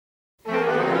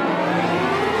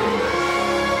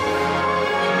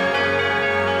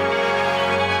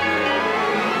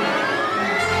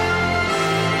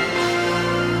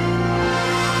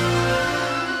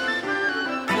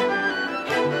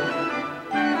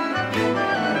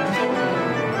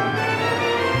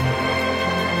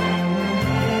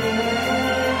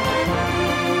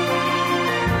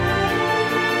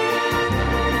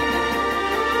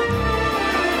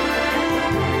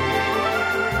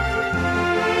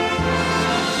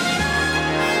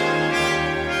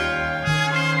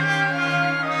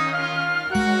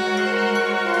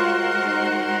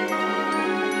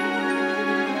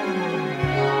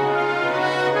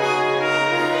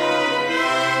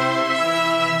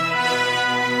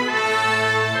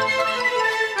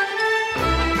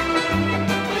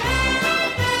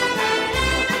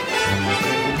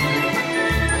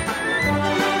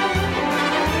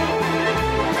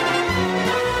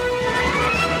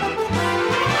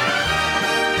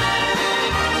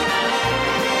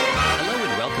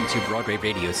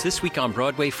Broadway Radio's This Week on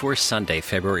Broadway for Sunday,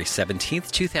 February 17th,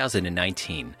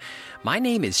 2019. My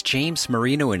name is James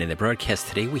Marino, and in the broadcast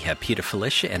today we have Peter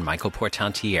Felicia and Michael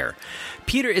Portantiere.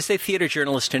 Peter is a theater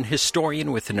journalist and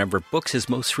historian with a number of books. His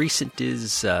most recent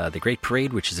is The Great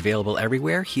Parade, which is available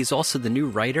everywhere. He's also the new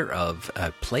writer of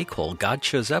a play called God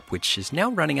Shows Up, which is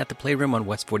now running at the Playroom on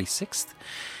West 46th.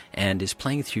 And is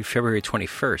playing through February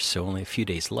 21st, so only a few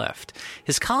days left.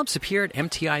 His columns appear at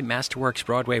MTI, Masterworks,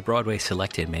 Broadway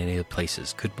Selected, and many other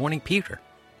places. Good morning, Peter.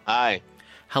 Hi.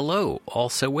 Hello.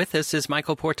 Also with us is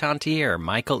Michael Portantiere.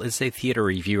 Michael is a theater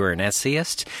reviewer and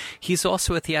essayist. He's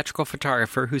also a theatrical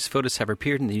photographer whose photos have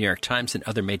appeared in the New York Times and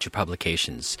other major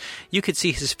publications. You can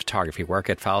see his photography work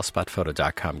at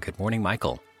foulspotphoto.com. Good morning,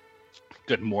 Michael.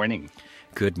 Good morning.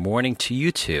 Good morning to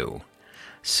you two.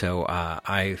 So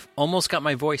I've almost got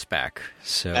my voice back.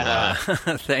 So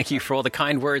thank you for all the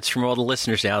kind words from all the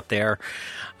listeners out there.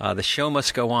 The show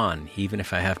must go on, even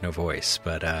if I have no voice.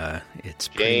 But it's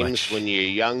pretty much... James, when you're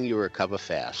young, you recover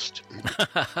fast.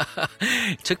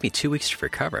 It took me 2 weeks to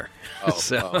recover.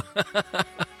 Oh,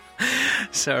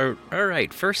 So, all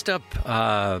right. First up,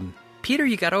 Peter,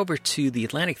 you got over to the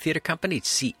Atlantic Theater Company to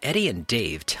see Eddie and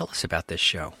Dave. Tell us about this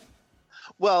show.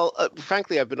 Well,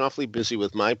 frankly, I've been awfully busy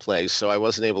with my plays, so I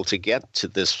wasn't able to get to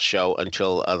this show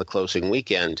until the closing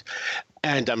weekend.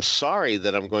 And I'm sorry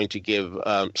that I'm going to give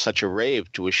such a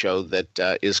rave to a show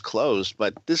that is closed,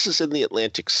 but this is in the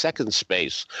Atlantic second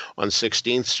space on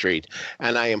 16th Street,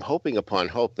 and I am hoping upon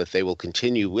hope that they will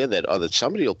continue with it or that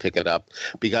somebody will pick it up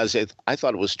because I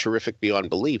thought it was terrific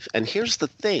beyond belief. And here's the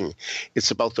thing.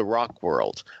 It's about the rock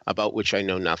world, about which I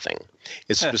know nothing.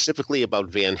 It's specifically about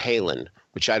Van Halen,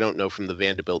 which I don't know from the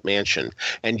Vanderbilt Mansion.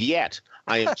 And yet,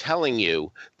 I am telling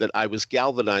you that I was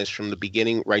galvanized from the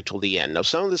beginning right till the end. Now,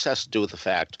 some of this has to do with the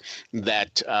fact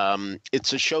that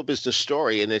it's a show business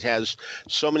story, and it has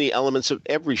so many elements of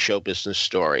every show business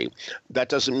story. That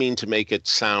doesn't mean to make it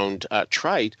sound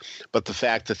trite, but the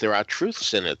fact that there are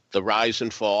truths in it, the rise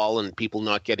and fall and people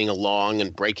not getting along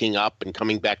and breaking up and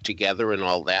coming back together and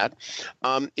all that.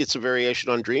 It's a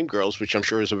variation on Dreamgirls, which I'm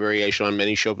sure is a variation on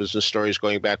many show business stories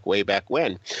going back way back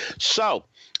when. So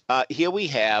here we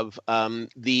have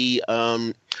the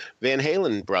Van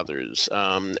Halen brothers,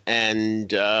 and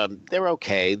they're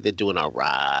okay. They're doing all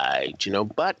right,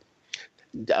 but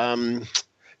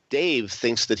Dave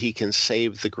thinks that he can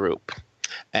save the group.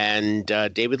 And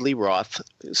David Lee Roth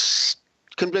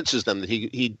convinces them that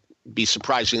he'd be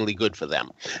surprisingly good for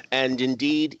them. And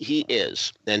indeed, he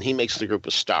is. And he makes the group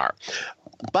a star.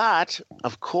 But,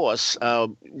 of course,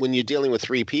 when you're dealing with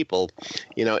three people,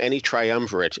 any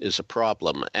triumvirate is a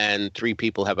problem. And three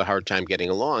people have a hard time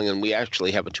getting along. And we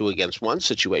actually have a 2-against-1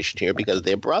 situation here because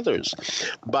they're brothers.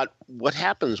 But what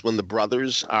happens when the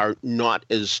brothers are not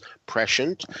as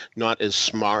prescient, not as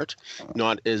smart,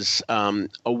 not as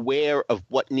aware of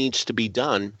what needs to be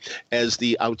done as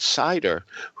the outsider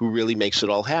who really makes it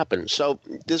all happen? So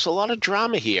there's a lot of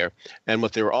drama here. And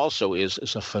what there also is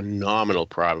a phenomenal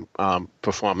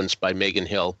performance by Megan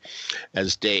Hill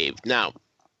as Dave. Now,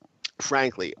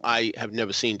 frankly, I have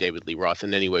never seen David Lee Roth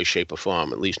in any way, shape, or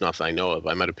form, at least not that I know of.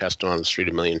 I might have passed him on the street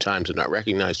a million times and not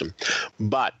recognized him.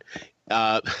 But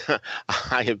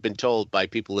I have been told by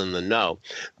people in the know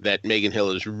that Megan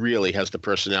Hill really has the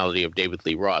personality of David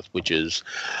Lee Roth, which is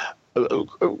a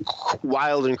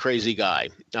wild and crazy guy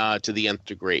to the nth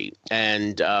degree.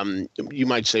 And you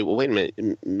might say, well, wait a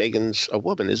minute, Megan's a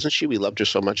woman, isn't she? We loved her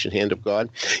so much in Hand of God.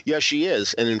 Yeah, she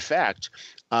is. And in fact,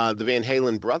 the Van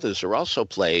Halen brothers are also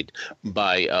played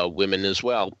by women as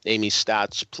well. Amy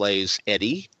Stotz plays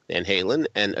Eddie Van Halen,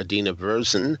 and Adina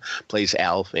Verzen plays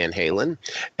Al Van Halen.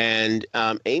 And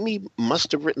Amy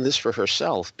must have written this for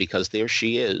herself because there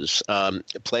she is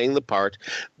playing the part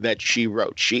that she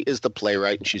wrote. She is the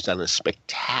playwright, and she's done a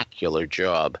spectacular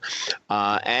job.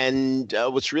 And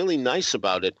what's really nice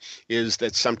about it is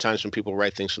that sometimes when people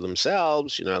write things for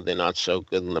themselves, they're not so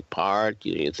good in the part.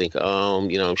 You think,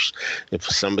 if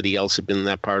somebody else had been in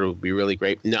that part, it would be really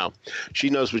great. No, she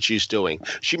knows what she's doing.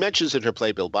 She mentions in her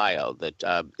playbill bio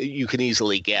that you can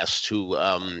easily guess who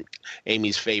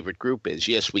Amy's favorite group is.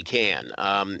 Yes, we can.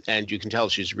 And you can tell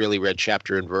she's really read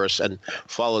chapter and verse and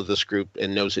followed this group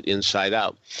and knows it inside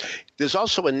out. There's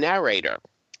also a narrator.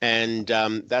 And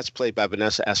that's played by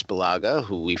Vanessa Espalaga,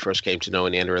 who we first came to know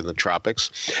in Anna in the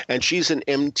Tropics. And she's an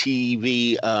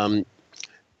MTV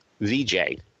VJ.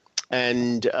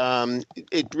 And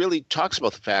it really talks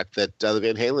about the fact that the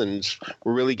Van Halens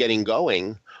were really getting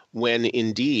going when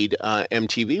indeed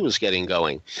MTV was getting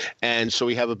going. And so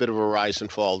we have a bit of a rise and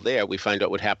fall there. We find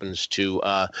out what happens to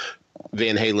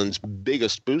Van Halen's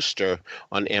biggest booster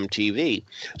on MTV.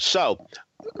 So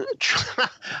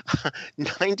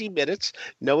 90 minutes,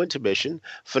 no intermission,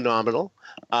 phenomenal.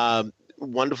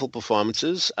 Wonderful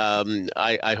performances.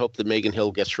 I hope that Megan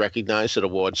Hill gets recognized at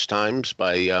awards times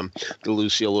by the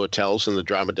Lucille Ortels and the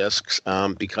drama desks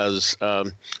because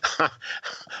a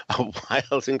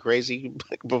wild and crazy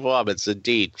performance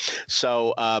indeed.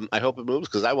 So I hope it moves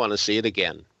because I want to see it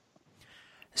again.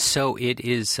 So it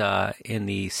is in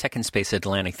the Second Space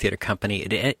Atlantic Theater Company.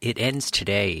 It ends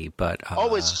today, but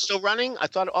it's still running. I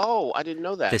thought. I didn't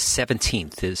know that. The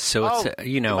 17th is so.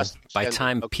 It's by the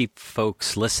time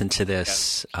folks listen to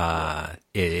this,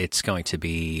 it's going to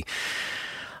be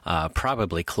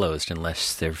probably closed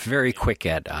unless they're very quick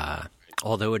at.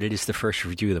 Although it is the first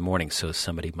review of the morning, so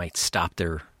somebody might stop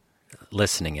their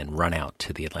listening and run out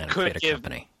to the Atlantic Theater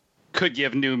Company. Could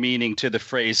give new meaning to the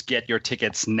phrase "get your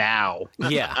tickets now."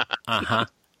 Yeah,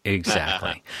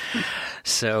 exactly.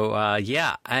 So,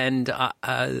 and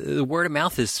the word of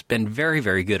mouth has been very,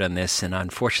 very good on this, and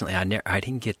unfortunately, I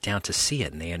didn't get down to see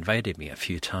it, and they invited me a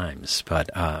few times, but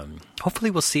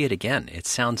hopefully we'll see it again. It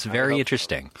sounds very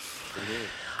interesting.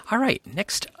 All right,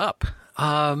 next up.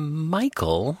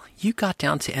 Michael, you got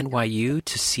down to NYU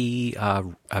to see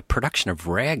a production of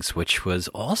Rags, which was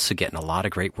also getting a lot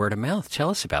of great word of mouth. Tell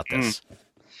us about this.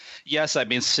 Yes, I've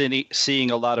been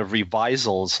seeing a lot of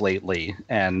revisals lately,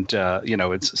 and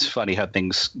it's funny how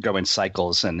things go in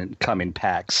cycles and come in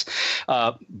packs.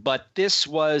 But this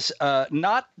was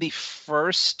not the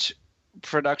first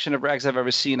production of Rags I've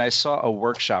ever seen. I saw a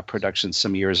workshop production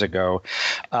some years ago,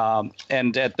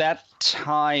 and at that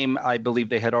time, I believe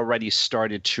they had already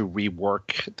started to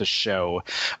rework the show.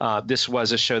 This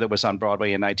was a show that was on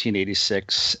Broadway in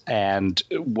 1986 and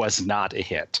was not a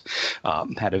hit.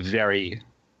 Had a very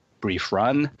brief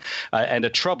run and a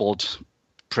troubled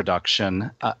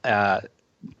production.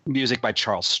 Music by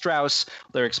Charles Strauss,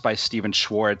 lyrics by Stephen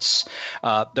Schwartz.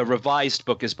 The revised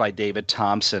book is by David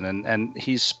Thompson, and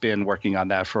he's been working on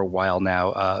that for a while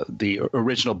now. The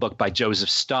original book by Joseph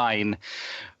Stein,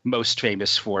 most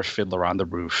famous for Fiddler on the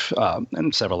Roof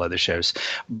and several other shows.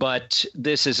 But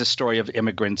this is a story of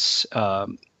immigrants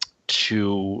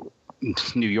to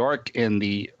New York in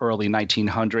the early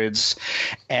 1900s,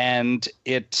 and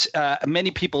it many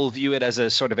people view it as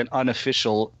a sort of an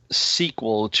unofficial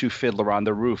sequel to Fiddler on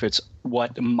the Roof. It's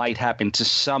what might happen to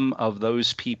some of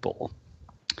those people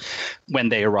when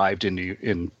they arrived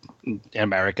in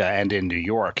America and in New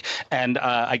York. And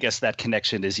I guess that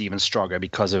connection is even stronger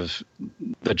because of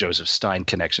the Joseph Stein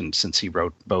connection, since he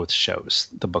wrote both shows,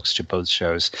 the books to both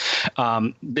shows.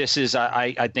 This is,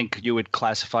 I think you would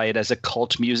classify it as a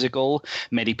cult musical.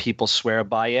 Many people swear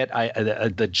by it.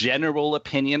 The general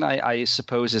opinion, I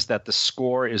suppose, is that the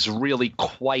score is really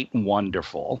quite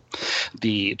wonderful.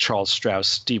 The Charles Strauss,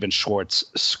 Stephen Schwartz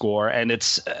score. And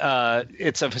it's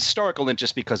of historical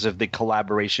interest because of the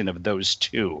collaboration of those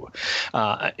two.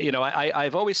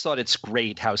 I've always thought it's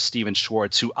great how Stephen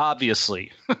Schwartz, who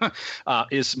obviously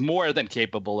is more than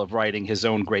capable of writing his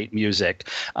own great music,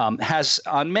 has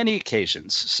on many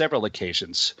occasions, several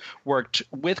occasions, worked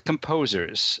with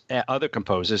composers, other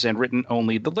composers, and written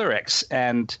only the lyrics.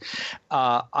 And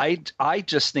I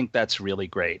just think that's really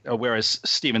great. Whereas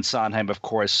Stephen Sondheim, of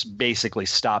course, basically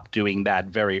stopped doing that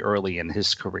very early in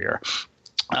his career.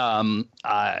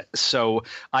 So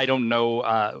I don't know.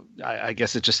 I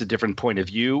guess it's just a different point of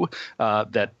view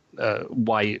that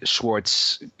why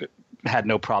Schwartz had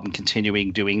no problem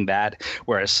continuing doing that,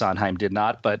 whereas Sondheim did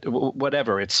not. But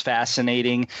whatever, it's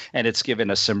fascinating, and it's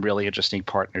given us some really interesting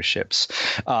partnerships.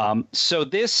 So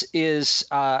this is,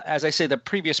 as I say, the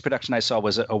previous production I saw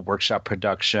was a workshop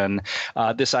production.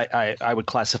 This I would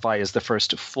classify as the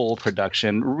first full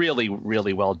production, really,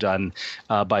 really well done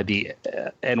by the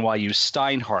NYU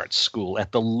Steinhardt School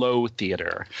at the Low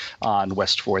Theater on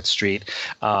West 4th Street.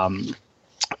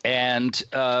 And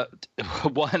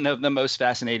one of the most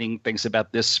fascinating things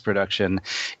about this production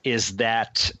is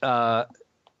that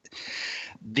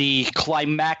the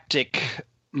climactic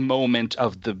moment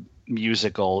of the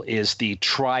musical is the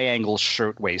Triangle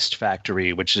Shirtwaist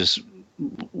Factory, which is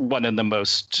one of the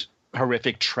most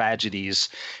horrific tragedies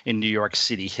in New York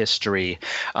City history,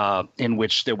 in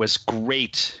which there was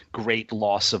great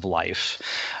loss of life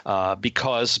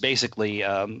because basically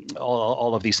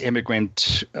all of these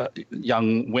immigrant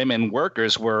young women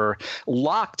workers were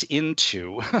locked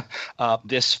into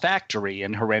this factory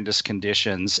in horrendous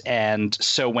conditions. And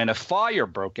so when a fire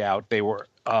broke out, they were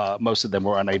most of them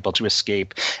were unable to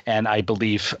escape. And I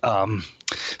believe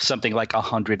something like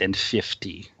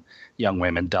 150 young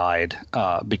women died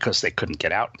because they couldn't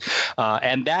get out.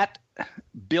 And that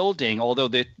building, although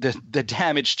the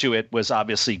damage to it was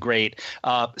obviously great,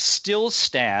 still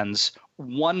stands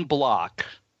 1 block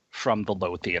from the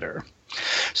Low Theater.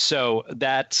 So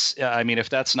that's, I mean, if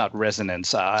that's not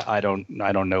resonance, I don't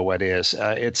know what is.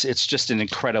 It's just an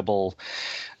incredible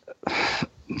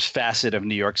facet of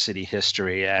New York City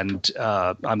history, and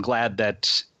I'm glad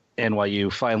that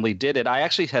NYU finally did it. I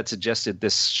actually had suggested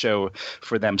this show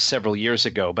for them several years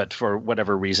ago, but for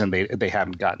whatever reason, they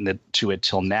haven't gotten to it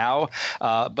till now.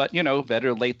 But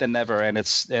better late than never.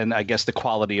 And I guess the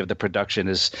quality of the production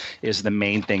is the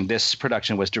main thing. This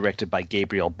production was directed by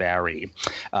Gabriel Barry,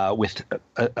 with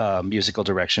musical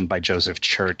direction by Joseph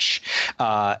Church,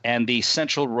 and the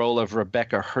central role of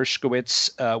Rebecca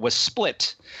Hershkowitz was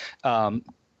split.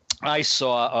 I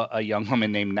saw a young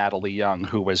woman named Natalie Young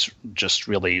who was just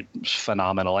really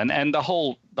phenomenal, and the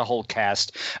whole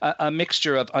cast, a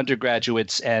mixture of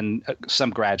undergraduates and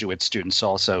some graduate students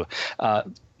also.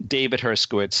 David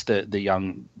Herskowitz,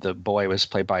 the boy, was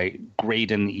played by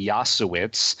Graydon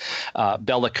Yasowitz,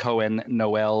 Bella Cohen,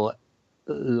 Noel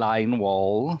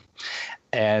Leinwall,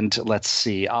 and let's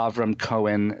see, Avram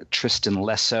Cohen, Tristan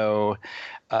Lesso.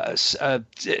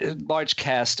 Large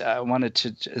cast. I wanted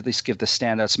to at least give the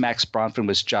standouts. Max Bronfman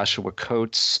was Joshua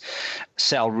Coates,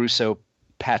 Sal Russo,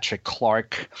 Patrick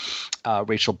Clark,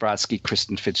 Rachel Brodsky,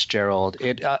 Kristen Fitzgerald.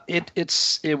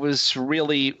 It was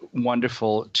really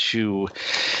wonderful to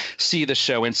see the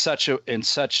show in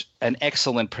such an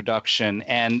excellent production,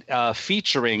 and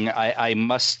featuring, I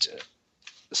must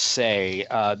say,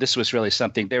 this was really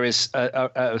something. There is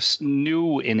a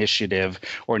new initiative,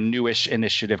 or newish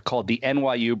initiative, called the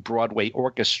NYU Broadway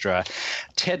Orchestra.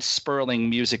 Ted Sperling,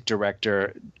 music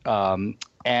director,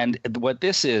 and what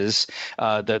this is,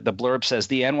 the blurb says,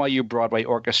 the NYU Broadway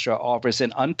Orchestra offers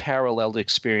an unparalleled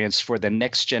experience for the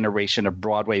next generation of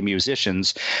Broadway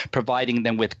musicians, providing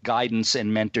them with guidance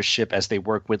and mentorship as they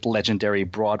work with legendary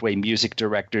Broadway music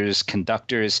directors,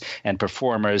 conductors, and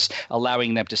performers,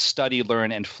 allowing them to study,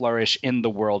 learn, and flourish in the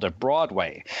world of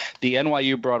Broadway. The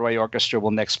NYU Broadway Orchestra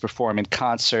will next perform in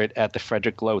concert at the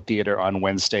Frederick Loewe Theater on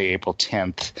Wednesday, April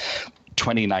 10th,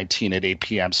 2019 at 8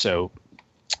 p.m. So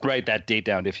write that date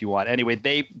down if you want. Anyway,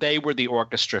 they were the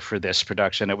orchestra for this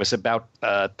production. It was about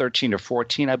 13 or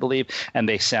 14, I believe, and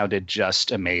they sounded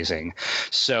just amazing.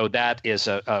 So that is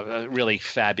a really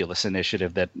fabulous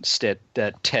initiative that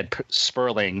Ted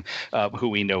Sperling, who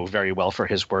we know very well for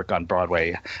his work on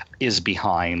Broadway, is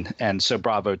behind. And so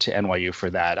bravo to NYU for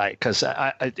that, because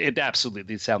it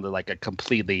absolutely sounded like a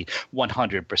completely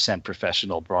 100%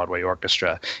 professional Broadway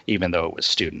orchestra, even though it was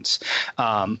students.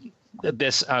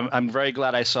 I'm very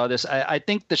glad I saw this. I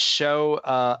think the show,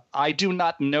 I do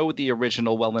not know the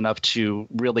original well enough to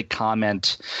really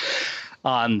comment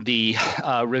on the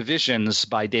revisions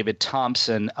by David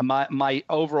Thompson. My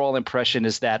overall impression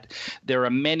is that there are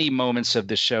many moments of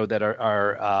the show that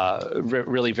are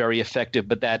really very effective,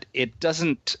 but that it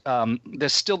doesn't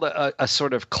there's still a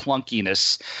sort of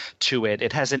clunkiness to it.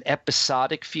 It has an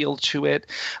episodic feel to it.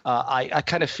 I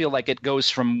kind of feel like it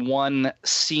goes from one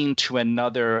scene to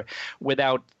another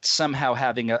without somehow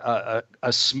having a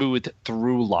smooth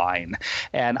through line.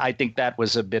 And I think that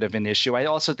was a bit of an issue. I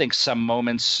also think some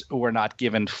moments were not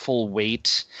given full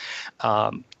weight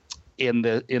in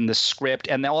the script,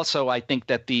 and also I think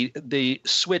that the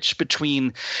switch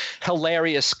between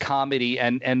hilarious comedy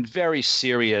and very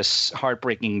serious,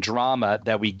 heartbreaking drama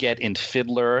that we get in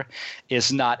Fiddler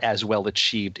is not as well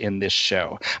achieved in this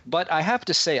show. But I have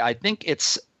to say, I think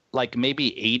it's like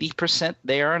maybe 80%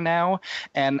 there now,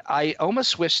 and I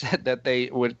almost wish that they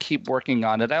would keep working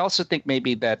on it. I also think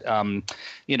maybe that the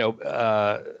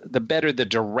better the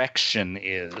direction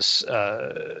is,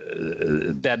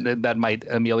 that might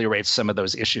ameliorate some of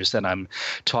those issues that I'm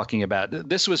talking about.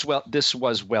 This was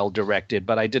well directed,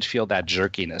 but I did feel that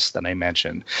jerkiness that I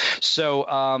mentioned. So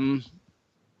I'm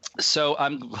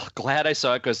glad I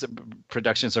saw it, because the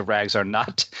productions of Rags are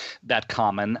not that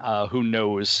common. Who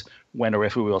knows when or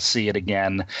if we will see it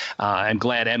again. I'm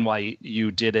glad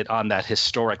NYU did it on that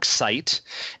historic site,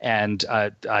 and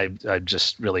I'm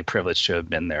just really privileged to have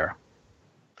been there.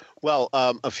 Well,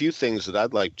 a few things that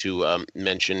I'd like to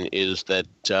mention is that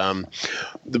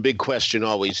the big question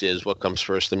always is, what comes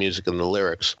first, the music and the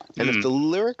lyrics? And if the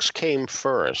lyrics came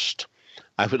first,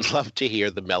 I would love to hear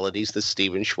the melodies that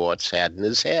Stephen Schwartz had in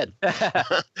his head,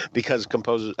 because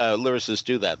lyricists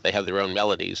do that. They have their own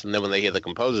melodies, and then when they hear the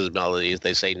composer's melodies,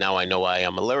 they say, now I know why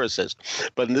I'm a lyricist.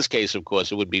 But in this case, of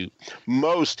course, it would be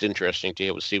most interesting to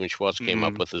hear what Stephen Schwartz came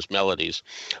up with his melodies.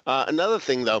 Another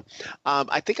thing, though,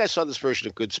 I think I saw this version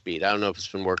of Goodspeed. I don't know if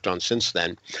it's been worked on since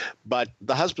then, but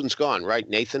the husband's gone, right?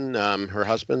 Nathan, her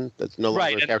husband, that's no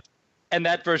longer a character. And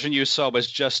that version you saw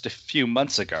was just a few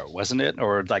months ago, wasn't it?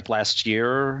 Or like last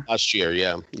year? Last year,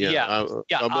 yeah. Yeah.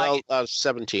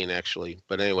 17 actually.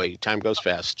 But anyway, time goes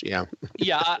fast. Yeah.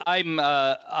 Yeah,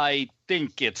 I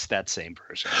think it's that same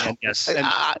version. And yes, and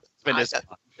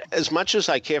as much as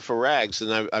I care for Rags,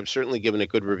 and I've certainly given it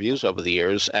good reviews over the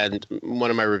years, and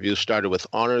one of my reviews started with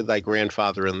 "Honor thy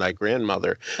grandfather and thy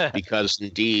grandmother," because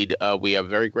indeed we are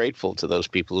very grateful to those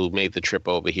people who made the trip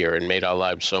over here and made our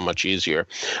lives so much easier.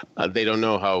 They don't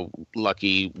know how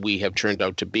lucky we have turned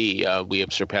out to be. We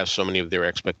have surpassed so many of their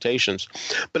expectations.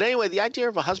 But anyway, the idea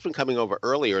of a husband coming over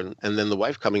earlier and then the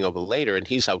wife coming over later, and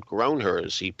he's outgrown her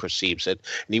as he perceives it,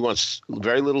 and he wants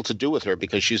very little to do with her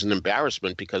because she's an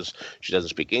embarrassment because she doesn't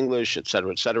speak English, et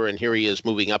cetera, and here he is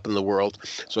moving up in the world.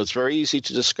 So it's very easy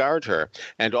to discard her.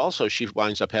 And also she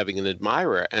winds up having an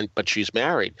admirer, but she's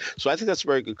married. So I think that's a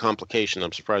very good complication.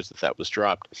 I'm surprised that was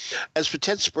dropped. As for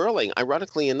Ted Sperling,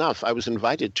 ironically enough, I was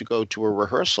invited to go to a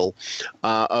rehearsal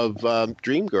of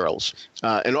Dreamgirls,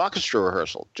 an orchestra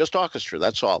rehearsal, just orchestra,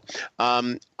 that's all.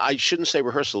 I shouldn't say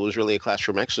rehearsal, it was really a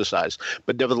classroom exercise,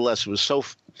 but nevertheless, it was so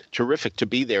terrific to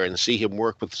be there and see him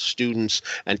work with students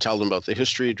and tell them about the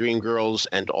history of Dreamgirls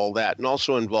and all that. And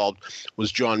also involved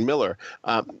was John Miller.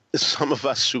 Some of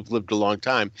us who've lived a long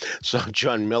time saw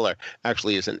John Miller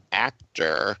actually as an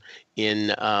actor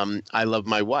in I Love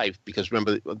My Wife, because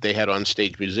remember they had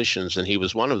on-stage musicians and he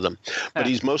was one of them. But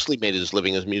he's mostly made his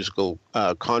living as musical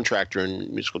contractor and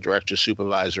musical director,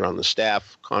 supervisor on the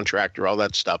staff, contractor, all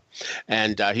that stuff.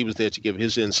 And he was there to give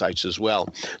his insights as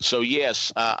well. So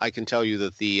yes, I can tell you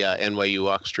that the NYU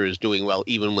Orchestra is doing well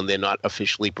even when they're not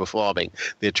officially performing.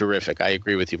 They're terrific. I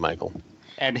agree with you, Michael.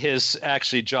 And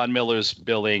John Miller's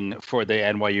billing for the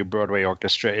NYU Broadway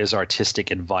Orchestra is artistic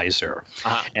advisor,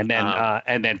 and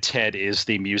then Ted is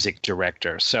the music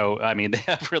director. So I mean, they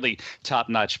have really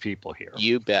top-notch people here.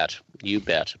 You bet.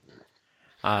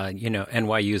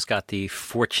 NYU's got the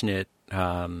fortunate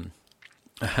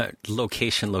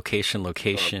location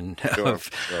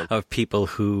of people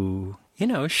who,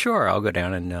 sure, I'll go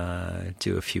down and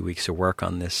do a few weeks of work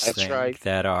on this That's thing right.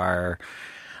 that are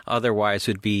otherwise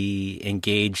would be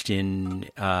engaged in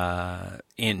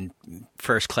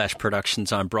first-class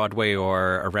productions on Broadway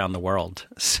or around the world.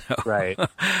 So Right.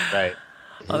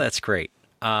 Oh, that's great.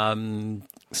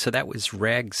 So that was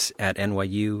Rags at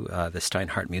NYU, the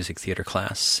Steinhardt Music Theater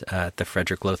class at the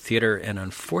Frederick Lowe Theater, and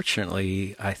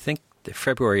unfortunately, I think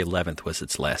February 11th was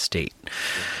its last date.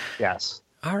 Yes.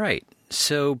 All right.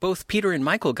 So both Peter and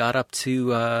Michael got up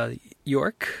to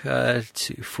York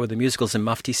for the Musicals and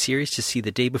Mufti series to see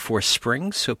The Day Before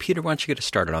Spring. So Peter, why don't you get us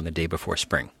started on The Day Before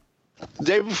Spring? The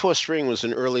Day Before Spring was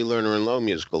an early Lerner and Loewe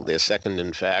musical, their second,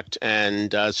 in fact,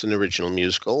 and it's an original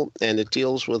musical, and it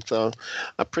deals with a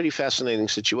pretty fascinating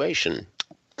situation.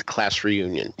 The class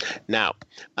reunion. Now,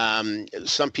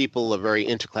 some people are very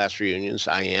into class reunions.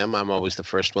 I am. I'm always the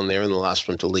first one there and the last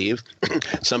one to leave.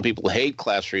 Some people hate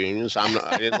class reunions.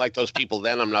 I didn't like those people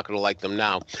then. I'm not going to like them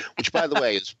now, which, by the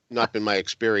way, has not been my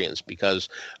experience because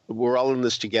we're all in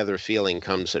this together feeling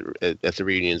comes at the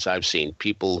reunions I've seen.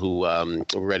 People who are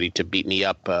ready to beat me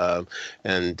up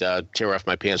and tear off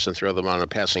my pants and throw them on a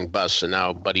passing bus and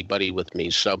now buddy with me.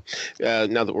 So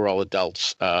now that we're all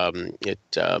adults,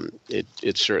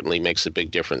 it certainly makes a big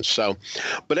difference. So,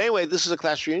 but anyway, this is a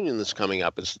class reunion that's coming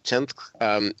up. It's the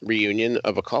 10th reunion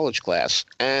of a college class.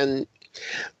 And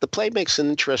the play makes an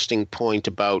interesting point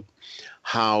about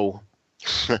how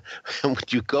when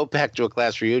you go back to a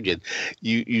class reunion,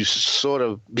 you sort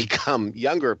of become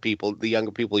younger people, the younger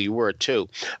people you were too.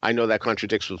 I know that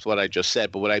contradicts with what I just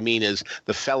said, but what I mean is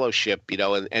the fellowship,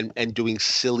 and doing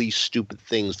silly, stupid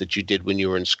things that you did when you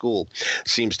were in school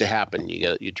seems to happen.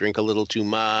 You drink a little too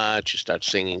much, you start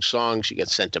singing songs, you get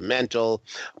sentimental,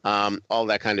 all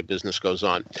that kind of business goes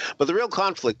on. But the real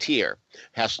conflict here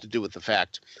has to do with the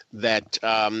fact that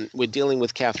we're dealing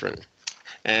with Catherine.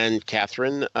 And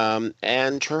Catherine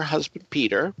and her husband,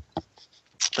 Peter,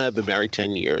 have been married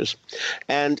 10 years,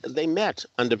 and they met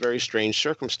under very strange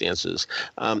circumstances.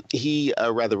 He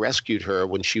rather rescued her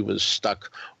when she was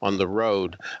stuck on the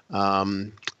road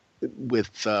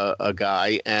with a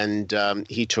guy, and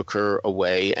he took her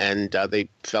away, and they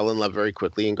fell in love very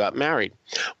quickly and got married.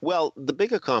 Well, the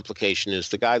bigger complication is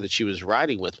the guy that she was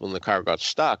riding with when the car got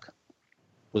stuck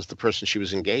was the person she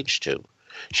was engaged to.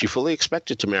 She fully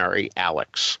expected to marry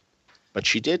Alex, but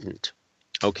she didn't.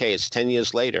 Okay, it's 10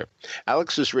 years later.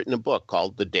 Alex has written a book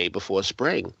called The Day Before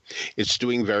Spring. It's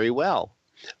doing very well.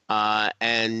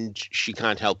 And she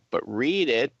can't help but read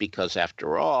it because,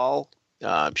 after all,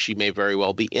 she may very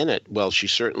well be in it. Well, she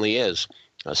certainly is.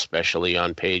 especially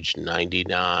on page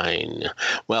 99.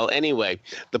 Well, anyway,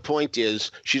 the point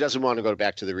is she doesn't want to go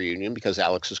back to the reunion because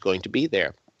Alex is going to be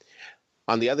there.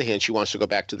 On the other hand, she wants to go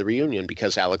back to the reunion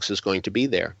because Alex is going to be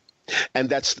there. And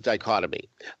that's the dichotomy.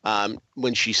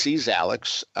 When she sees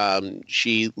Alex,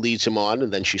 she leads him on,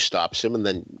 and then she stops him, and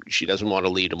then she doesn't want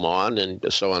to lead him on, and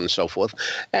so on and so forth.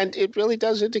 And it really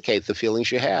does indicate the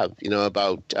feelings you have,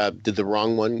 about did the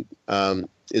wrong one,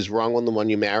 is wrong one the one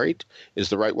you married? Is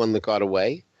the right one that got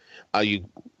away? Are you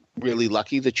really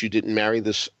lucky that you didn't marry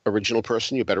this original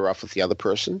person? You're better off with the other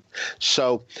person.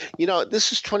 So,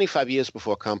 this is 25 years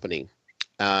before Company.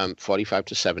 45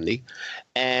 to 70.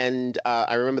 And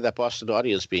I remember that Boston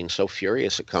audience being so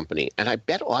furious at Company. And I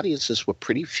bet audiences were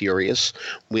pretty furious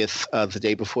with The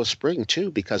Day Before Spring,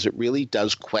 too, because it really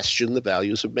does question the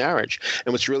values of marriage.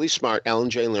 And what's really smart,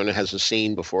 Ellen J. Lerner has a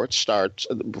scene before it starts,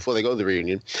 before they go to the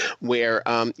reunion, where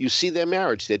you see their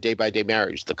marriage, their day-by-day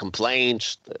marriage, the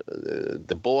complaints,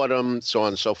 the boredom, so on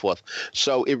and so forth.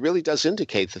 So it really does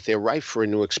indicate that they're ripe for a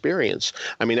new experience.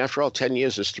 I mean, after all, 10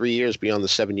 years is 3 years beyond the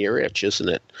 7-year itch, isn't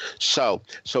it? So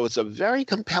it's a very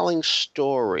compelling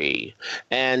story,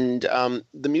 and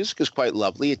the music is quite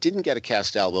lovely. It didn't get a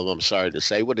cast album, I'm sorry to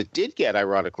say. What it did get,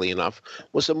 ironically enough,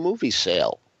 was a movie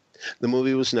sale. The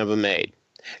movie was never made.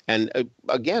 And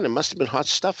again, it must have been hot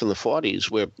stuff in the 40s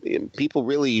where people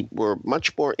really were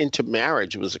much more into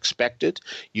marriage. It was expected.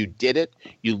 You did it.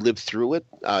 You lived through it.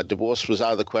 Divorce was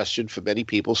out of the question for many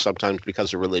people, sometimes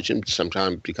because of religion,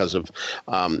 sometimes because of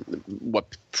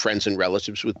what friends and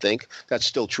relatives would think. That's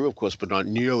still true, of course, but not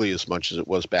nearly as much as it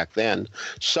was back then.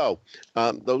 So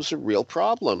those are real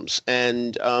problems.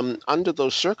 And under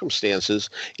those circumstances,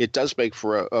 it does make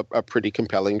for a pretty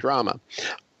compelling drama.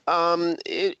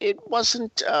 It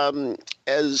wasn't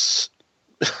as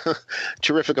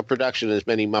terrific a production as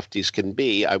many Muftis can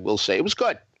be, I will say. It was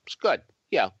good. It was good.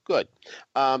 Yeah, good.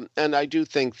 And I do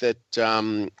think that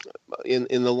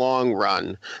in the long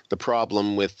run, the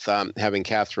problem with having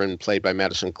Catherine played by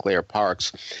Madison Clare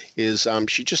Parks is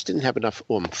she just didn't have enough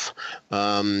oomph.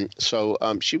 So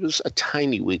she was a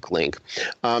tiny weak link.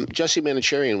 Jesse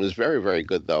Manicherian was very, very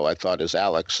good, though, I thought, as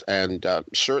Alex. And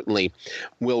certainly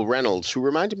Will Reynolds, who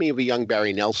reminded me of a young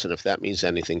Barry Nelson, if that means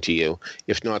anything to you.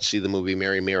 If not, see the movie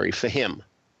Mary Mary for him.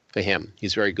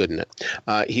 He's very good in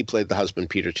it. He played the husband,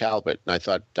 Peter Talbot, and I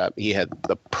thought he had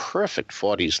the perfect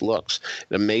 40s looks.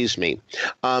 It amazed me.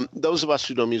 Those of us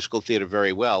who know musical theater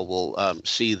very well will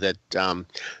see that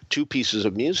two pieces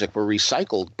of music were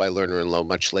recycled by Lerner and Loewe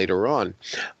much later on.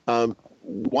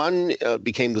 One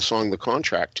became the song The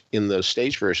Contract in the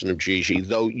stage version of Gigi,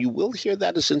 though you will hear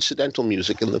that as incidental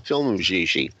music in the film of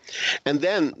Gigi. And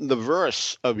then the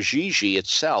verse of Gigi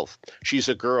itself, she's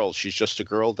a girl, she's just a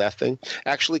girl, that thing,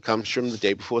 actually comes from The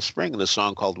Day Before Spring in a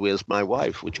song called Where's My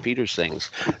Wife, which Peter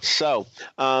sings. So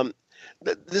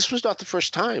this was not the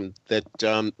first time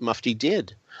that Mufti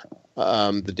did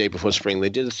The Day Before Spring. They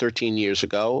did it 13 years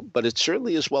ago, but it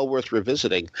certainly is well worth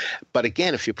revisiting. But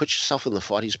again, if you put yourself in the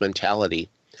 40s mentality,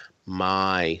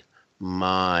 my,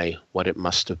 what it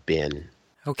must have been.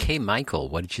 Okay, Michael,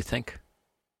 what did you think?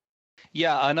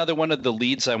 Yeah, another one of the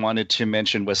leads I wanted to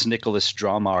mention was Nicholas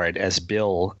Dromard as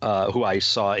Bill, who I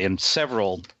saw in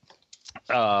several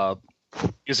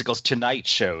musicals Tonight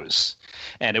shows.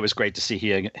 And it was great to see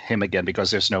him again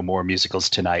because there's no more musicals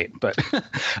tonight. But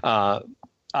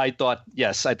I thought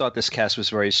this cast was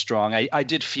very strong. I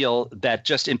did feel that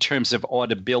just in terms of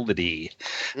audibility,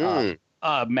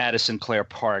 Madison Clare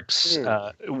Parks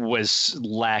was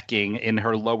lacking in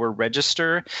her lower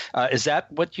register. Is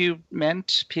that what you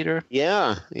meant, Peter?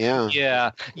 Yeah.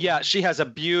 She has a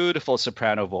beautiful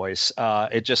soprano voice.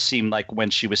 It just seemed like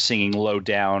when she was singing lower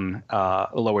down,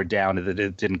 that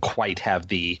it didn't quite have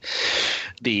the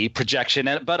projection.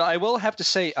 But I will have to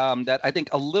say that I think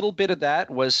a little bit of that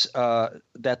was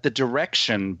that the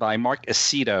direction by Mark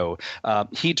Aceto,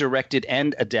 he directed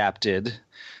and adapted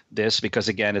this because,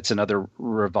 again, it's another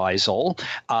revisal.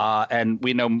 And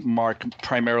we know Mark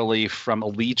primarily from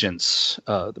Allegiance,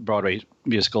 the Broadway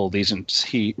musical Allegiance.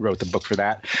 He wrote the book for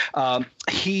that.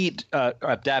 He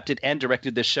adapted and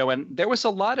directed this show. And there was a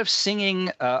lot of singing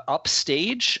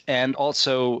upstage and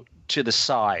also to the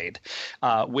side,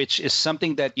 which is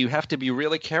something that you have to be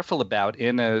really careful about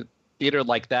in a theater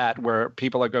like that where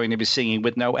people are going to be singing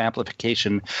with no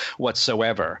amplification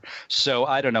whatsoever. So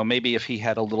I don't know, maybe if he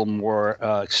had a little more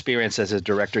experience as a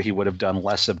director, he would have done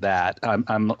less of that.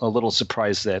 I'm a little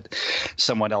surprised that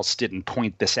someone else didn't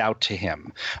point this out to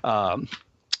him.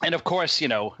 And of course, it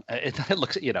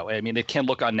looks, it can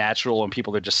look unnatural when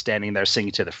people are just standing there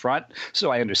singing to the front. So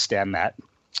I understand that.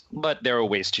 But there are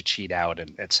ways to cheat out,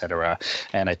 and et cetera.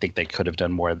 And I think they could have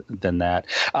done more than that.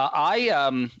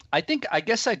 I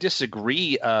guess I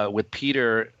disagree with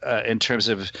Peter in terms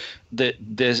of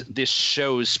this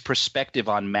show's perspective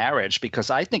on marriage, because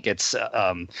I think it's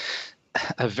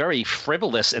a very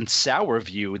frivolous and sour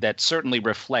view that certainly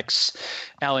reflects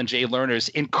Alan J. Lerner's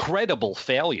incredible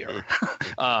failure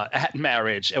at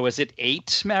marriage. Was it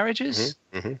 8 marriages?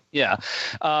 Mm-hmm. Mm-hmm. Yeah.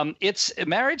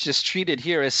 Marriage is treated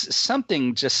here as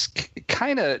something just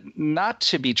kind of not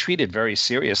to be treated very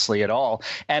seriously at all.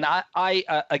 And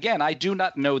I do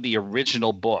not know the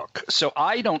original book, so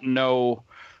I don't know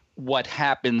what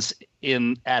happens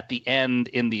at the end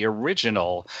in the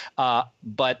original,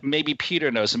 but maybe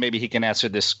Peter knows, and maybe he can answer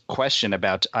this question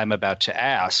I'm about to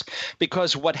ask.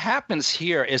 Because what happens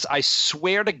here is, I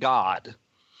swear to God,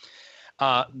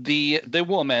 the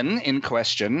woman in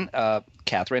question,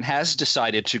 Catherine, has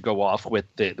decided to go off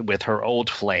with her old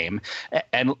flame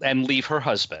and leave her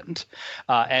husband,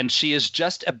 and she is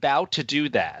just about to do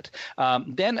that.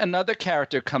 Then another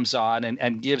character comes on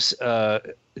and gives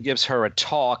her a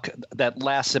talk that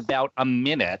lasts about a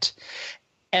minute,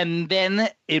 and then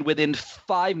within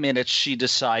 5 minutes she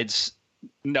decides,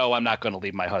 no, I'm not going to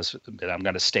leave my husband, I'm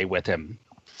going to stay with him.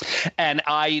 And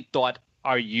I thought,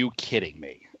 are you kidding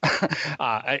me?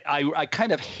 I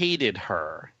kind of hated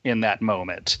her in that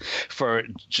moment for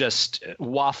just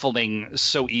waffling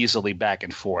so easily back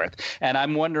and forth. And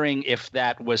I'm wondering if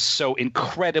that was so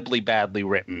incredibly badly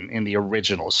written in the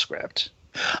original script.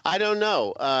 I don't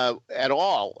know at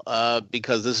all,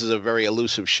 because this is a very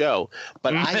elusive show.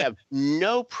 But I have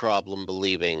no problem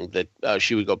believing that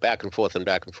she would go back and forth and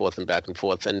back and forth and back and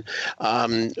forth. And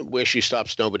where she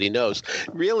stops, nobody knows.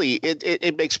 Really,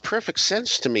 it makes perfect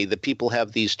sense to me that people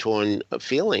have these torn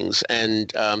feelings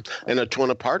and are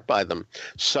torn apart by them.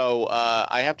 So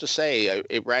I have to say,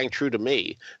 it rang true to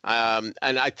me. And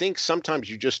I think sometimes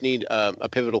you just need a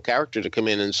pivotal character to come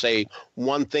in and say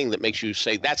one thing that makes you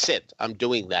say, that's it, I'm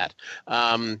doing that.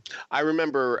 I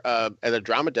remember at the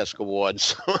Drama Desk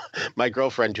Awards, my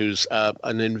girlfriend, who's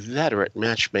an inveterate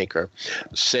matchmaker,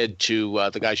 said to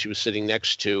the guy she was sitting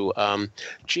next to,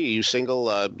 gee, you single?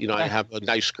 I have a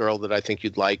nice girl that I think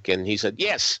you'd like. And he said,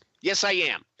 yes, I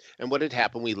am. And what had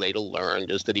happened, we later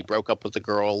learned, is that he broke up with the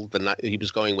girl the night he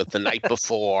was going with the night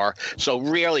before. So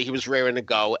really, he was raring to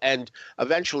go. And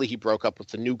eventually, he broke up with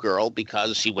the new girl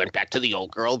because he went back to the old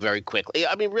girl very quickly.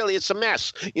 I mean, really, it's a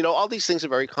mess. All these things are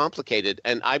very complicated.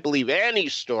 And I believe any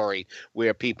story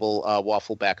where people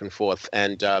waffle back and forth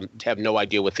and have no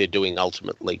idea what they're doing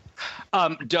ultimately.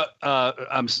 Let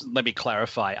me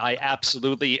clarify. I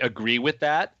absolutely agree with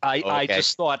that. I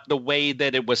just thought the way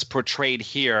that it was portrayed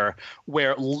here,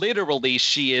 where literally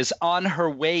she is on her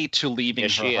way to leaving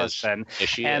her husband,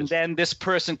 and then this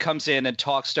person comes in and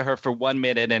talks to her for 1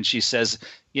 minute, and she says,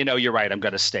 you're right, I'm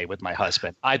going to stay with my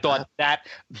husband. I thought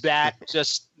that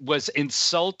just was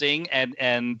insulting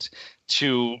and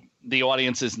to the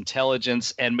audience's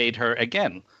intelligence, and made her,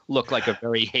 again, look like a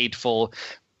very hateful,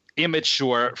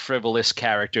 immature, frivolous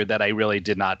character that I really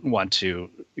did not want to,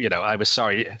 I was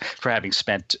sorry for having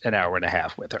spent an hour and a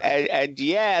half with her. And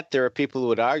yet there are people who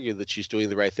would argue that she's doing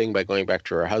the right thing by going back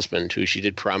to her husband, who she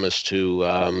did promise to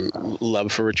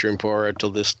love for richer and poorer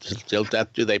till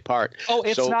death do they part. Oh,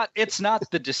 it's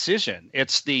not the decision.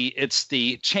 It's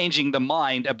the changing the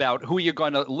mind about who you're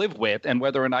going to live with and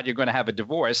whether or not you're going to have a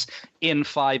divorce in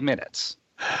 5 minutes.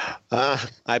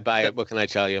 I buy it. What can I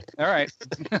tell you? All right.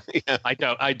 Yeah.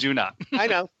 I do not. I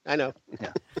know.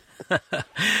 Yeah.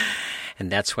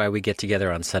 And that's why we get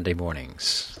together on Sunday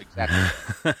mornings.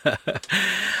 Exactly.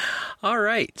 All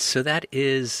right. So that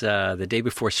is the day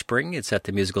before spring. It's at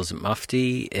the Musicals at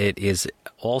Mufti. It is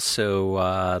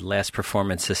also last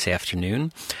performance this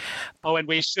afternoon. Oh, and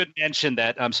we should mention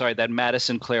that, that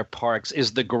Madison Claire Parks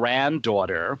is the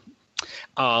granddaughter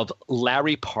of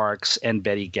Larry Parks and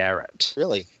Betty Garrett.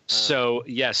 Really? So,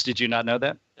 yes. Did you not know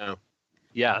that? No.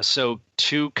 Yeah. So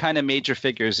 2 kind of major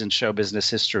figures in show business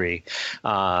history,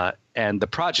 and the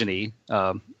progeny,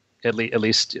 at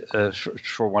least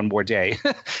for one more day,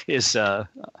 is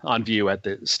on view at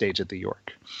the stage at the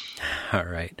York. All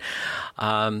right.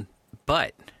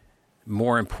 But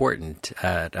more important,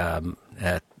 at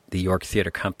the York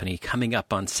Theatre Company, coming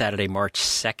up on Saturday, March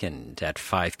 2nd at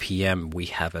 5 p.m., we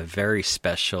have a very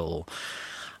special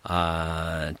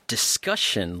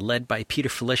discussion led by Peter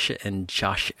Felicia and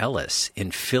Josh Ellis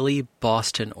in Philly,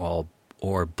 Boston,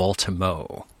 or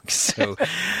Baltimore. So,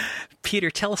 Peter,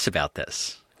 tell us about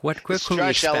this. What can we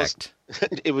expect?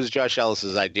 It was Josh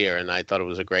Ellis's idea, and I thought it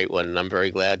was a great one. And I'm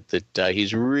very glad that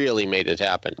he's really made it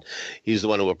happen. He's the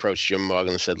one who approached Jim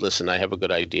Morgan and said, listen, I have a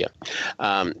good idea.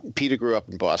 Peter grew up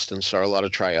in Boston, saw a lot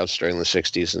of tryouts during the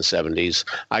 60s and 70s.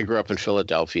 I grew up in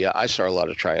Philadelphia. I saw a lot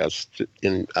of tryouts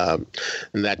in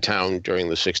that town during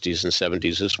the 60s and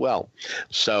 70s as well.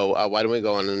 So why don't we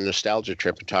go on a nostalgia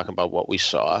trip and talk about what we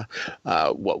saw,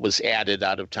 what was added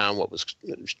out of town, what was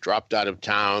dropped out of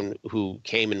town, who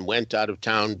came and went out of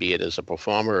town, be it as a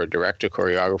performer, a director,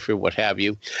 choreographer, what have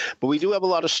you. But we do have a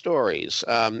lot of stories.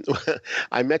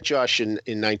 I met Josh in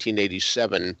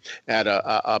 1987 at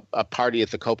a party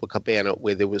at the Copacabana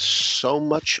where there was so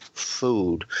much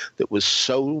food that was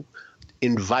so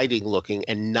inviting looking,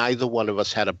 and neither one of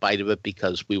us had a bite of it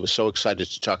because we were so excited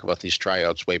to talk about these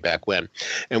tryouts way back when.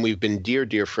 And we've been dear,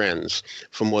 dear friends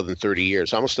for more than 30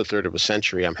 years, almost a third of a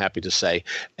century, I'm happy to say.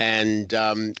 And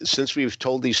since we've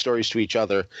told these stories to each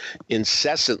other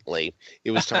incessantly, it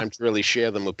was time to really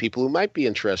share them with people who might be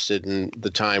interested in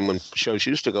the time when shows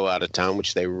used to go out of town,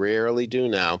 which they rarely do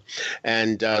now.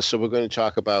 And so we're going to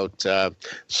talk about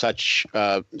such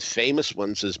famous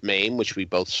ones as Mame, which we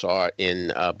both saw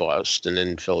in Boston,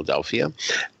 in Philadelphia.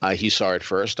 He saw it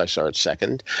first. I saw it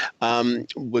second.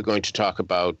 We're going to talk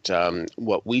about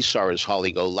what we saw as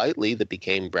Holly Golightly that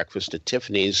became Breakfast at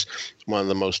Tiffany's, one of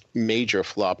the most major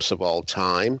flops of all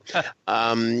time.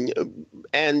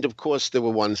 And, of course, there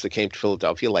were ones that came to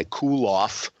Philadelphia like Cool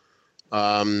Off.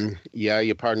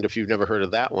 You're pardoned if you've never heard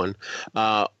of that one.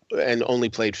 And only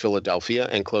played Philadelphia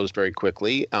and closed very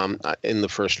quickly in the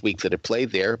first week that it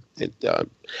played there.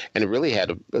 And it really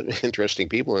had interesting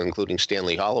people, including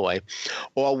Stanley Holloway.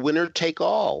 Or Winner Take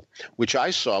All, which I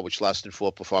saw, which lasted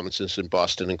 4 performances in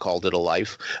Boston and called it a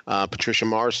life. Patricia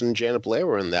Morrison and Janet Blair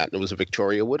were in that, and it was a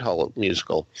Victoria Woodhull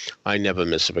musical. I never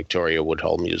miss a Victoria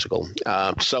Woodhull musical.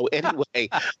 So anyway,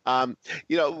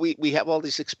 we have all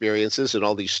these experiences and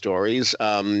all these stories.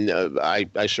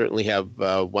 I certainly have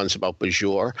ones about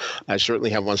Bonjour. I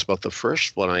certainly have ones about the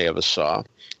first one I ever saw,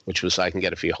 which was I Can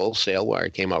Get It For You Wholesale, where I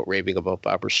came out raving about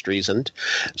Barbara Streisand.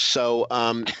 So,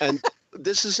 and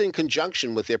this is in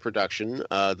conjunction with their production,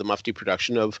 the Mufti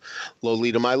production of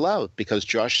Lolita My Love, because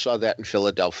Josh saw that in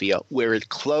Philadelphia, where it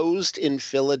closed in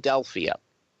Philadelphia.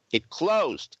 It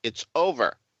closed. It's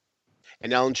over.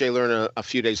 And Alan J. Lerner a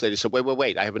few days later said,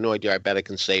 wait, I have no idea. I bet I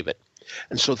can save it.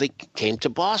 And so they came to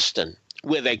Boston,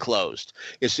 where they closed.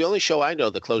 It's the only show I know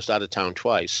that closed out of town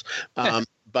twice.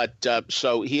 But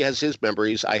so he has his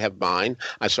memories. I have mine.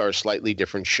 I saw a slightly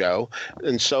different show.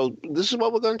 And so this is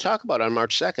what we're going to talk about on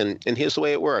March 2nd. And here's the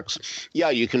way it works.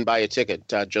 Yeah, you can buy a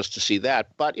ticket just to see that.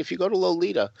 But if you go to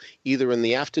Lolita, either in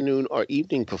the afternoon or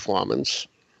evening performance,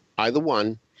 either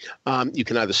one, you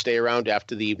can either stay around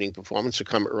after the evening performance or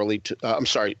come early to,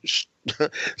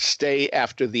 stay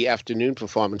after the afternoon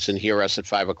performance and hear us at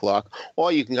 5 o'clock,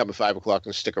 or you can come at 5 o'clock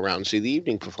and stick around and see the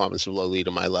evening performance of Lolita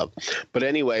My Love. But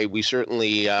anyway, we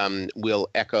certainly will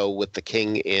echo what the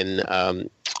king in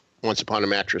Once Upon a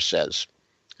Mattress says.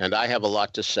 And I have a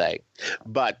lot to say,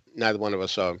 but neither one of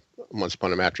us saw Once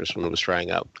Upon a Mattress when it was trying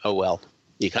out. Oh, well,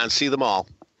 you can't see them all.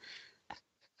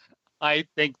 I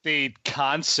think the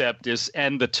concept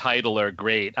and the title are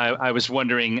great. I was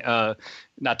wondering,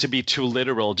 not to be too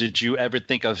literal, did you ever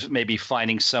think of maybe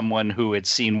finding someone who had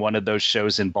seen one of those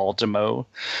shows in Baltimore?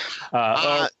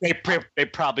 Or they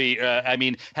probably,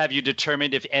 have you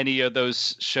determined if any of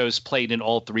those shows played in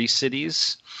all 3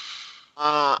 cities?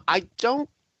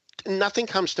 Nothing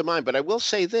comes to mind, but I will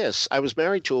say this. I was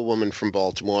married to a woman from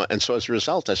Baltimore, and so as a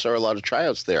result, I saw a lot of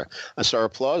tryouts there. I saw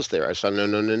Applause there. I saw No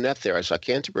No Nanette there. I saw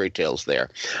Canterbury Tales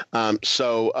there.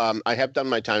 So I have done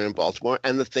my time in Baltimore,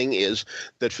 and the thing is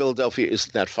that Philadelphia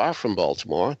isn't that far from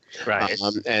Baltimore. Right.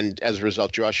 And as a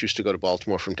result, Josh used to go to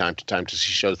Baltimore from time to time to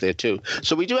see shows there, too.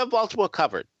 So we do have Baltimore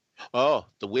covered. Oh,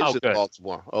 The Wiz in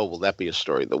Baltimore. Oh, will that be a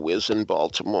story? The Wiz in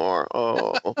Baltimore.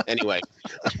 Oh, anyway.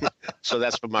 So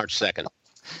that's for March 2nd.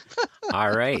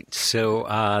 All right.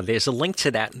 So there's a link to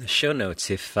that in the show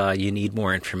notes if you need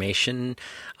more information.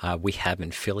 We have in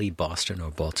Philly, Boston,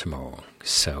 or Baltimore.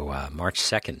 So March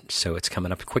 2nd. So it's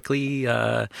coming up quickly.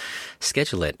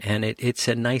 Schedule it. And it's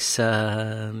a nice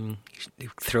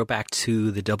throwback to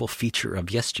the double feature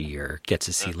of yesteryear. Get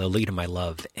to see Lolita My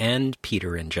Love and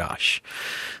Peter and Josh.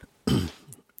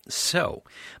 So,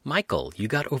 Michael, you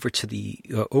got over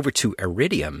to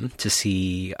Iridium to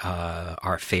see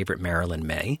our favorite Marilyn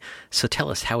May. So tell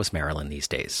us, how is Marilyn these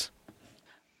days?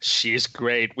 She's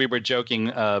great. We were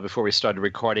joking before we started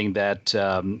recording that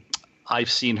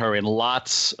I've seen her in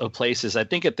lots of places. I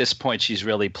think at this point she's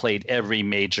really played every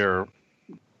major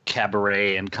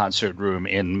cabaret and concert room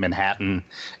in Manhattan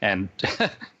and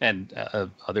and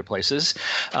other places.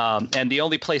 And the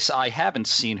only place I haven't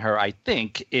seen her, I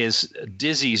think, is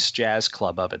Dizzy's Jazz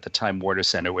Club up at the Time Warner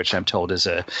Center, which I'm told is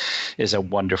a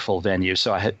wonderful venue.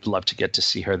 So I'd love to get to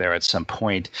see her there at some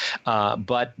point.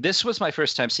 But this was my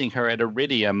first time seeing her at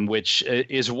Iridium, which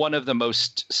is one of the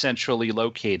most centrally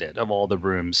located of all the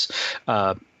rooms,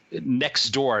 next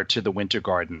door to the Winter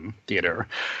Garden Theater.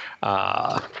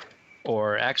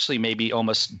 Or actually maybe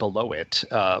almost below it.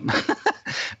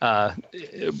 Well,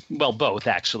 both,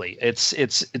 actually.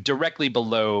 It's directly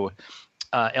below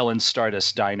Ellen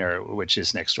Stardust Diner, which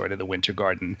is next door to the Winter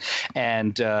Garden.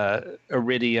 And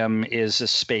Iridium is a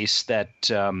space that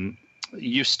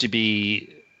used to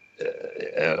be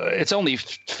it's only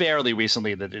fairly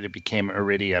recently that it became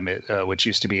Iridium, which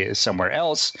used to be somewhere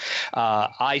else.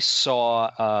 I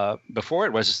saw, before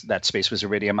it was that space was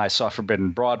Iridium, I saw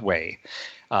Forbidden Broadway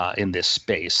in this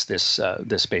space, this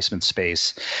basement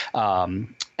space.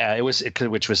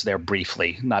 Which was there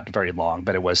briefly, not very long,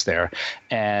 but it was there.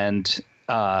 And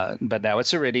but now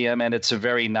it's Iridium, and it's a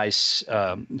very nice,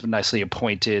 nicely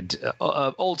appointed,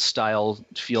 old style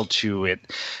feel to it,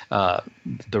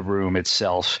 the room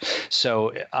itself.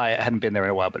 So I hadn't been there in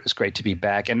a while, but it was great to be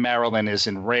back. And Marilyn is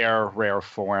in rare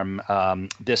form.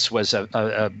 This was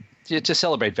to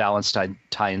celebrate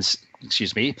Valentine's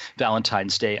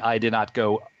Day. I did not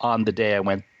go on the day. I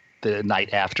went the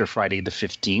night after Friday the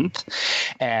 15th,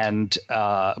 and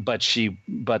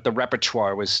but the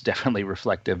repertoire was definitely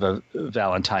reflective of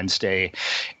Valentine's Day,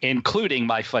 including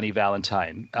My Funny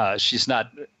Valentine.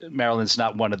 Marilyn's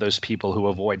not one of those people who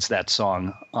avoids that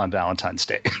song on Valentine's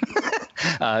Day.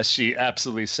 She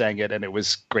absolutely sang it, and it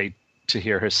was great to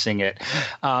hear her sing it.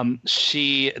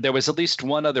 There was at least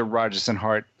one other Rodgers and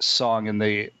Hart song in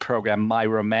the program, My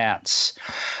Romance,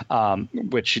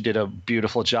 which she did a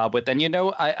beautiful job with. And,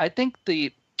 I think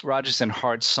the Rodgers and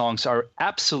Hart songs are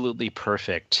absolutely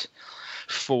perfect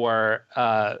for,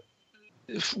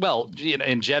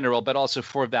 in general, but also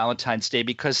for Valentine's Day,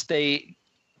 because they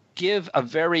give a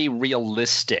very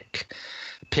realistic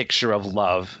picture of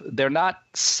love. They're not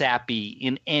sappy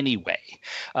in any way.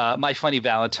 My Funny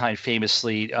Valentine,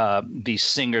 famously, the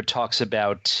singer talks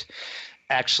about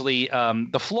actually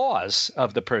the flaws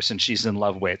of the person she's in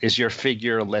love with. Is your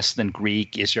figure less than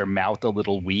Greek? Is your mouth a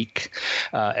little weak?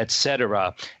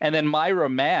 Etc. And then My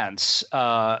Romance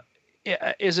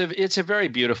it's a very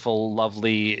beautiful,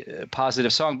 lovely,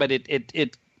 positive song, but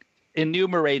it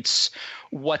enumerates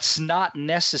what's not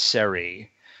necessary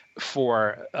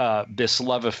for this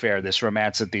love affair, this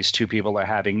romance that these two people are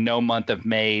having. No month of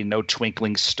May, no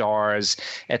twinkling stars,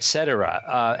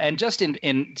 etc. And just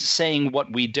in saying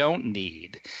what we don't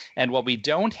need and what we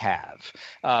don't have,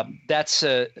 that's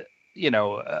a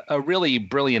really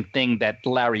brilliant thing that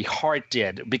Larry Hart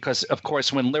did, because, of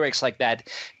course, when lyrics like that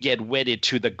get wedded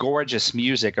to the gorgeous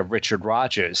music of Richard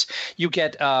Rodgers, you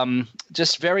get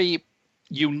just very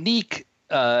unique,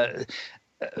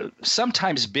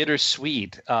 sometimes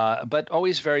bittersweet, but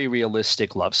always very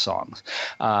realistic love songs.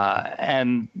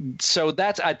 And so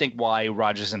that's, I think, why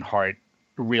Rodgers and Hart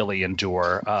really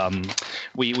endure.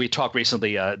 We talked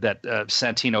recently that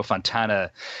Santino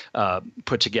Fontana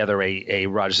put together a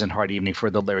Rodgers and Hart evening for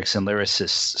the Lyrics and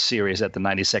Lyricists series at the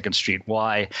 92nd Street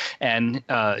Y, and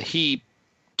he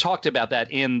talked about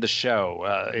that in the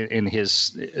show, in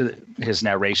his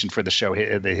narration for the show,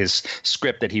 his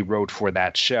script that he wrote for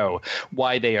that show,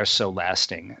 why they are so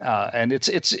lasting. And it's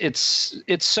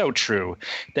so true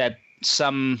that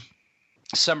some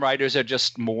writers are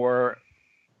just more,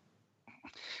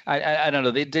 I don't know,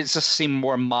 they just seem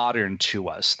more modern to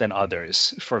us than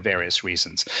others for various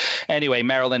reasons. Anyway,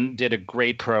 Marilyn did a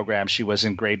great program. She was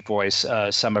in great voice.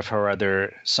 Some of her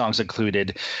other songs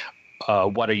included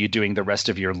What Are You Doing the Rest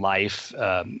of Your Life,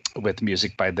 with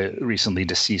music by the recently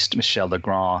deceased Michel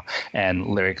Legrand and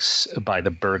lyrics by the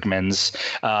Bergmans.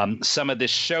 Some of the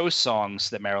show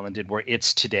songs that Marilyn did were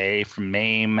It's Today from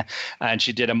MAME, and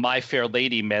she did a My Fair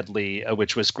Lady medley,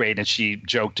 which was great. And she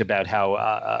joked about how,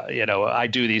 I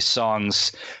do these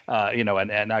songs,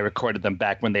 and I recorded them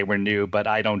back when they were new, but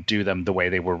I don't do them the way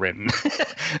they were written.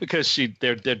 Because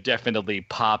they're definitely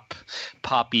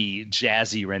poppy,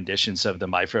 jazzy renditions of the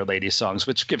My Fair Lady songs,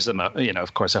 which gives them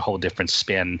of course, a whole different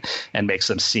spin and makes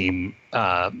them seem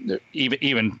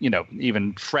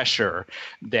even fresher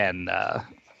than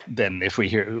than if we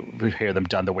hear them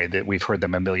done the way that we've heard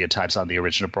them a million times on the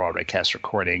original Broadway cast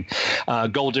recording.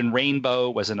 Golden Rainbow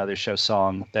was another show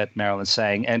song that Marilyn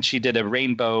sang, and she did a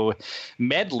rainbow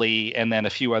medley and then a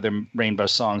few other rainbow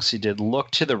songs. She did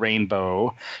Look to the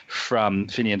Rainbow from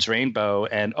Finian's Rainbow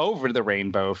and Over the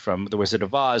Rainbow from The Wizard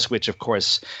of Oz, which, of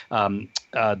course,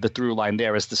 the through line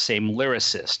there is the same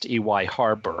lyricist, E.Y.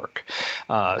 Harburg.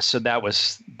 So that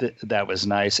was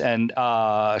nice. And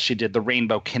she did The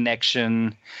Rainbow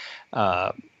Connection,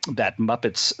 that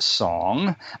Muppets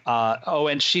song.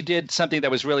 And she did something that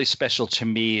was really special to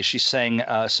me. She sang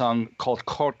a song called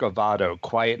Corcovado,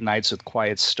 Quiet Nights with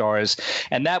Quiet Stars.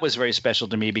 And that was very special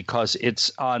to me because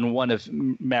it's on one of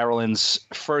Marilyn's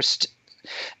first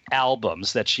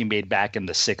albums that she made back in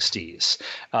the 60s.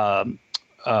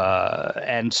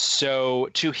 And so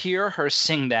to hear her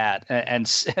sing that, and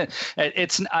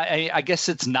I guess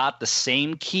it's not the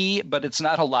same key, but it's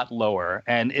not a lot lower,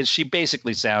 and she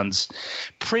basically sounds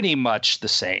pretty much the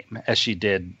same as she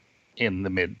did in the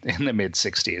mid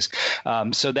 60s.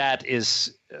 So that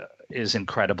is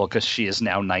incredible because she is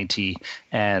now 90,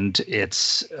 and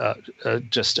it's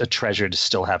just a treasure to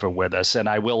still have her with us. And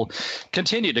I will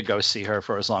continue to go see her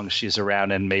for as long as she's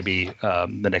around, and maybe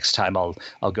the next time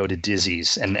I'll go to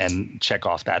Dizzy's and check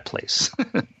off that place.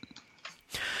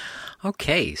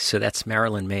 Okay, so that's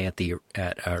Marilyn May at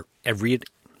Iridium.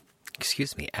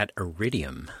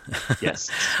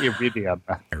 Yes, Iridium.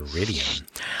 Iridium.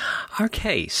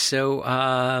 Okay, so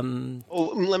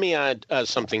let me add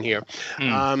something here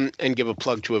and give a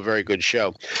plug to a very good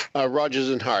show. Rogers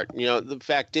and Hart. The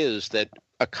fact is that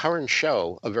a current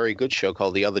show, a very good show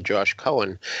called The Other Josh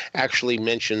Cohen, actually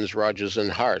mentions Rogers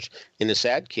and Hart in its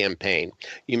ad campaign.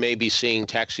 You may be seeing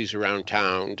taxis around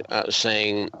town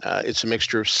saying it's a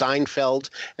mixture of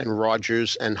Seinfeld and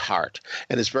Rogers and Hart.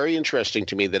 And it's very interesting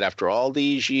to me that after all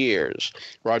these years,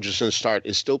 Rogers and Hart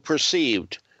is still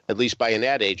perceived, at least by an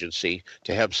ad agency,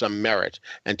 to have some merit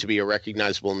and to be a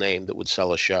recognizable name that would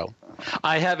sell a show.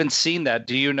 I haven't seen that.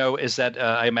 Do you know, is that,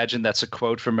 I imagine that's a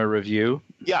quote from a review?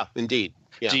 Yeah, indeed.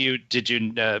 Yeah. Did you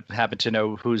happen to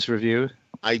know whose review?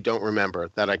 I don't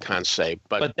remember. That I can't say.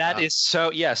 But that is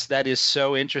so. Yes, that is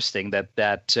so interesting.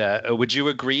 That would you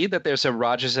agree that there's a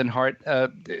Rogers and Hart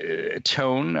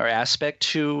tone or aspect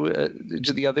to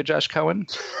the other Josh Cohen?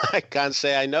 I can't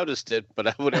say I noticed it,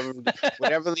 but whatever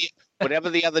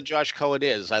the other Josh Cohen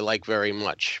is, I like very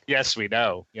much. Yes, we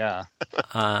know. Yeah.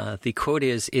 The quote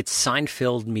is, "It's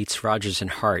Seinfeld meets Rogers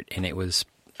and Hart," and it was.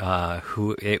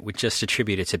 Who it would just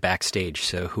attribute it to Backstage.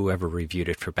 So whoever reviewed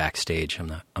it for Backstage,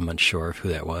 I'm unsure of who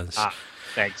that was.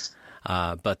 Thanks.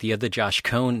 But the other Josh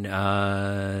Cohen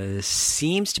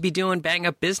seems to be doing bang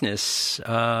up business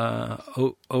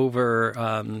over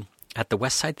at the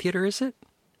West Side Theater. Is it?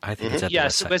 I think it's at the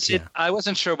West Side. Was it? I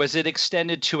wasn't sure. Was it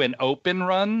extended to an open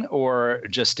run or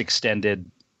just extended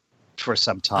for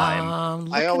some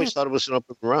time? I always thought it was an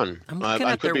open run. I'm looking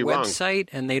at their website,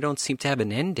 and they don't seem to have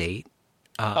an end date.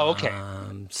 Okay.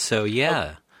 So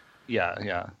yeah.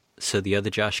 Yeah. So the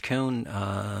other Josh Cohen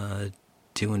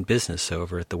doing business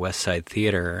over at the West Side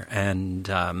Theater, and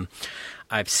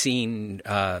I've seen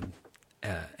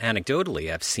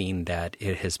anecdotally, I've seen that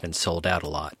it has been sold out a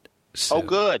lot. So,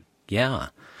 good. Yeah,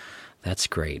 that's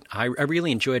great. I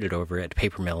really enjoyed it over at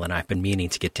Paper Mill, and I've been meaning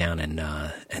to get down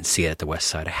and see it at the West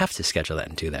Side. I have to schedule that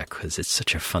and do that because it's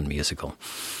such a fun musical.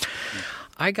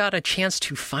 I got a chance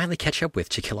to finally catch up with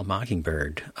To Kill a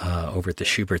Mockingbird over at the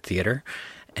Schubert Theater,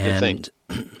 and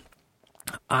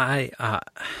I'm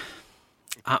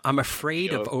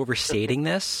afraid of overstating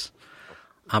this.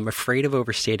 But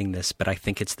I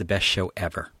think it's the best show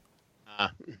ever.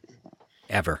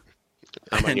 Ever.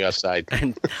 I'm on your side.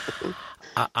 And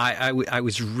I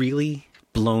was really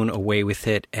blown away with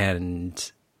it,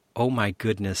 and oh my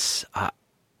goodness,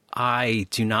 I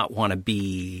do not want to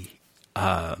be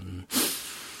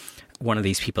one of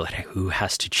these people who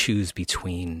has to choose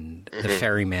between The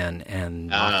Ferryman and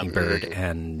Mockingbird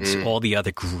and all the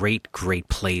other great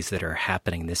plays that are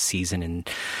happening this season, and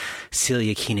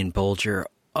Celia Keenan Bolger.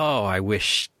 Oh, I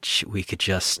wish we could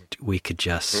just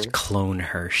clone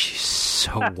her. She's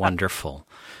so wonderful.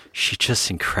 She's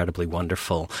just incredibly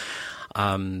wonderful.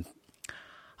 I've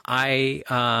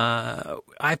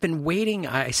been waiting.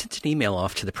 I sent an email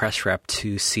off to the press rep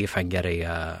to see if I can get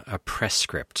a press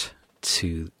script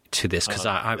to this, because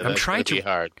I'm trying to.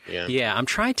 Hard. Yeah, I'm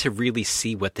trying to really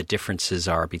see what the differences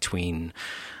are between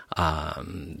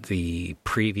the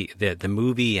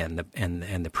movie and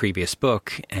the previous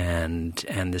book and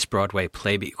this Broadway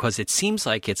play, because it seems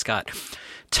like it's got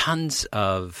tons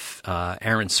of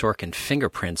Aaron Sorkin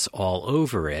fingerprints all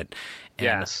over it.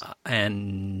 Yes.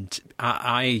 And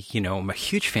I, am a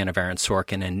huge fan of Aaron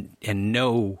Sorkin and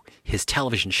know his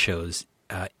television shows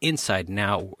inside and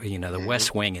out, the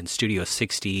West Wing and Studio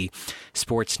 60,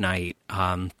 Sports Night.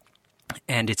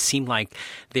 And it seemed like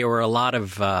there were a lot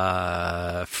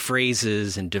of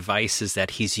phrases and devices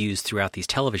that he's used throughout these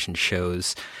television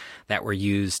shows that were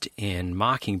used in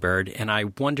Mockingbird. And I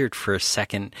wondered for a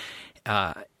second,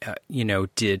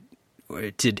 did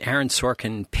Aaron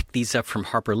Sorkin pick these up from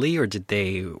Harper Lee, or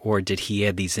did he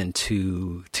add these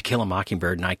into To Kill a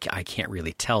Mockingbird? And I can't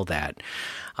really tell that.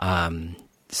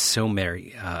 So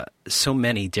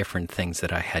many different things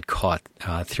that I had caught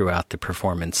throughout the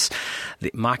performance.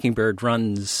 The Mockingbird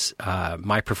runs,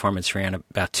 my performance ran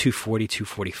about 2:40,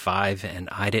 2:45, and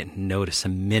I didn't notice a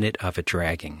minute of it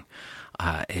dragging.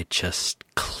 It just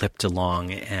clipped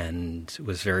along and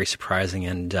was very surprising,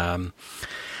 and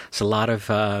it's a lot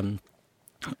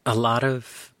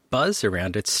of buzz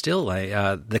around it still.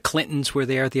 The Clintons were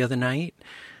there the other night.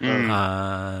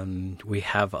 We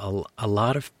have a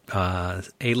lot of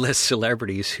A-list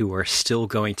celebrities who are still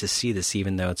going to see this,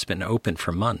 even though it's been open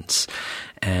for months,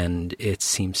 and it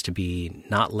seems to be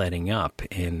not letting up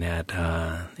in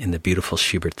the beautiful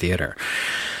Schubert Theater.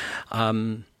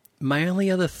 My only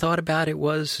other thought about it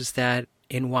was that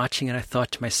in watching it, I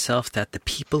thought to myself that the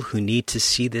people who need to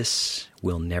see this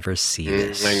will never see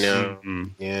this. I know.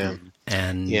 Yeah.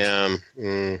 And yeah,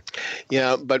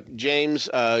 but James,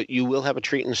 you will have a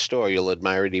treat in store. You'll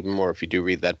admire it even more if you do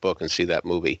read that book and see that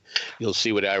movie. You'll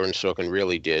see what Aaron Sorkin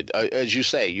really did. As you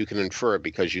say, you can infer it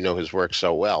because you know his work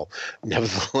so well.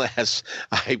 Nevertheless,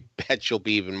 I bet you'll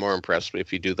be even more impressed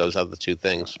if you do those other two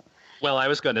things. Well, I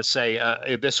was going to say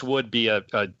this would be a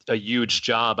huge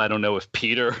job. I don't know if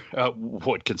Peter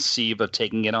would conceive of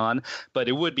taking it on, but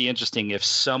it would be interesting if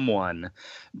someone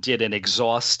did an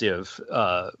exhaustive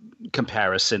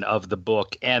comparison of the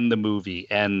book and the movie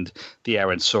and the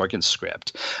Aaron Sorkin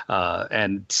script.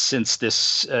 And since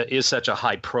this is such a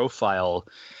high-profile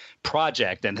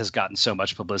project and has gotten so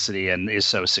much publicity and is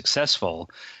so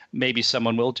successful, maybe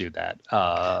someone will do that.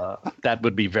 That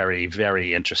would be very,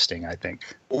 very interesting, I think.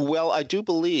 Well, I do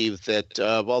believe that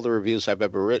of all the reviews I've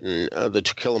ever written, the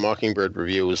To Kill a Mockingbird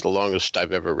review is the longest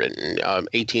I've ever written,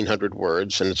 1,800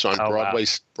 words, and it's on Broadway,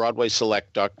 wow.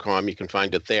 BroadwaySelect.com. You can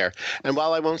find it there. And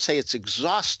while I won't say it's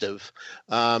exhaustive,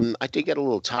 I did get a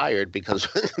little tired because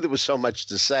there was so much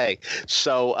to say.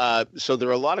 So there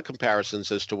are a lot of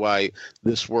comparisons as to why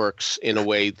this works in a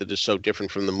way that is so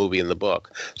different from the movie and the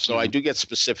book. So I do get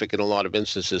specific in a lot of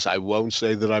instances. I won't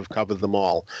say that I've covered them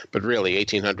all, but really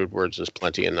 1,800 words is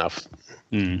plenty enough.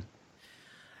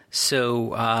 So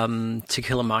To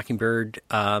Kill a Mockingbird,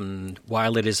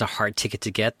 while it is a hard ticket to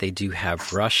get, they do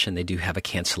have Rush and they do have a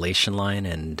cancellation line,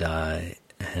 and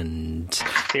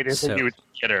it is a huge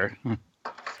theater.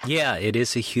 Yeah, it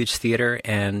is a huge theater,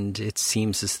 and it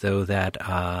seems as though that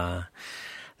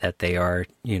that they are,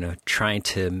 trying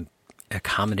to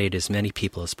accommodate as many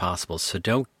people as possible. So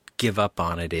don't give up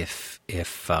on it if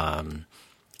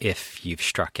you've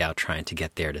struck out trying to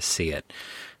get there to see it.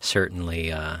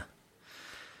 Certainly,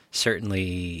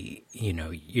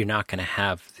 you're not going to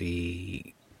have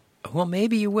the. Well,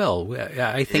 maybe you will.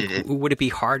 I think would it be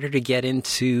harder to get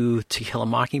into To Kill a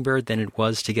Mockingbird than it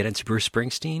was to get into Bruce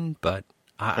Springsteen? But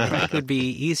I think it would be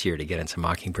easier to get into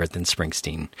Mockingbird than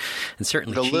Springsteen, and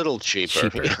certainly a little cheaper.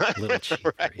 A little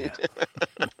cheaper. Right. Yeah.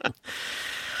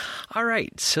 All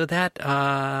right, so that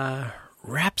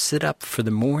wraps it up for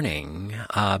the morning.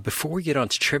 Before we get on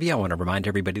to trivia, I want to remind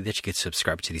everybody that you can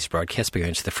subscribe to these broadcasts by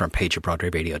going to the front page of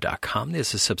BroadwayRadio.com.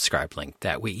 There's a subscribe link.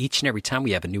 That way, each and every time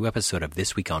we have a new episode of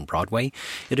This Week on Broadway,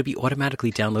 it'll be automatically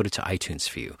downloaded to iTunes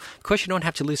for you. Of course, you don't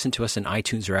have to listen to us in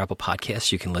iTunes or Apple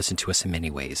Podcasts. You can listen to us in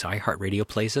many ways. iHeartRadio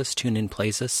plays us, TuneIn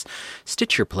plays us,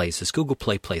 Stitcher plays us, Google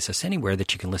Play plays us, anywhere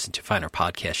that you can listen to find our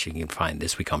podcast, you can find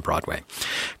This Week on Broadway.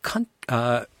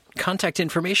 Contact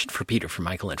information for Peter, for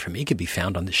Michael, and for me can be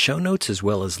found on the show notes, as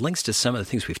well as links to some of the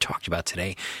things we've talked about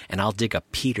today. And I'll dig up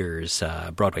Peter's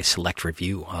Broadway Select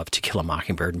review of To Kill a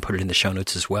Mockingbird and put it in the show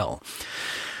notes as well.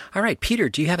 All right, Peter,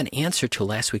 do you have an answer to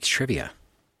last week's trivia?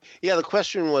 Yeah, the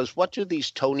question was, what do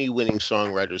these Tony-winning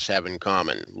songwriters have in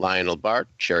common? Lionel Bart,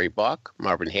 Jerry Bach,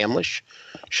 Marvin Hamlish,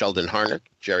 Sheldon Harnick,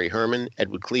 Jerry Herman,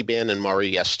 Edward Kleban, and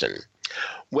Maury Yeston.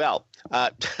 Well,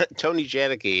 Tony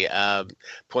Janicki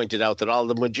pointed out that all of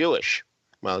them were Jewish.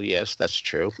 Well, yes, that's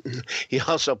true. He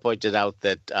also pointed out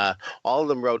that all of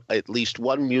them wrote at least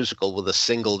one musical with a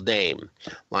single name.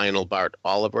 Lionel Bart,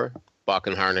 Oliver,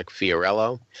 Bockenharnick,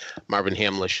 Fiorello, Marvin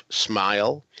Hamlish,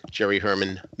 Smile, Jerry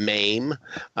Herman, Mame,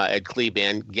 Ed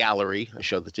Kleban, Gallery, a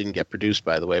show that didn't get produced,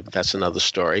 by the way, but that's another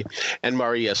story, and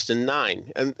Maury Yeston,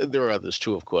 9. And there are others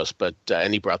too, of course, but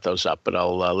and he brought those up, but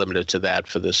I'll limit it to that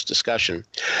for this discussion.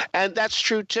 And that's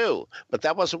true too, but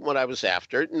that wasn't what I was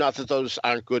after. Not that those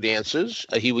aren't good answers.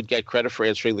 He would get credit for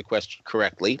answering the question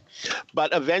correctly,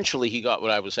 but eventually he got what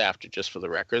I was after, just for the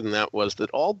record, and that was that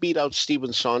all beat out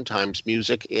Stephen Sondheim's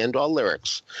music and all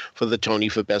lyrics for the Tony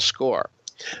for Best Score,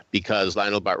 because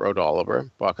Lionel Bart wrote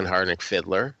Oliver, Bockenharnick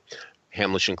Fiddler,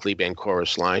 Hamlish and Kleban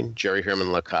Chorus Line, Jerry Herman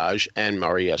Lacage, and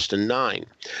Maury Yeston 9.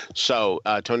 So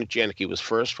Tony Janicki was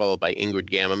first, followed by Ingrid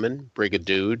Gammerman,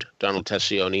 Brigadude, Donald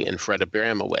Tessioni, and Fred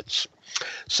Abramowitz.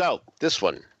 So this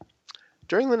one.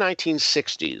 During the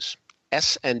 1960s,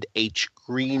 S&H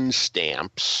green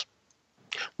stamps,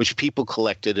 which people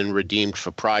collected and redeemed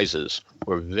for prizes,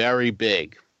 were very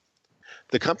big.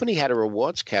 The company had a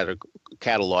rewards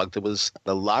catalog that was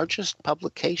the largest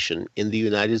publication in the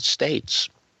United States,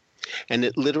 and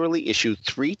it literally issued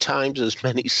 3 times as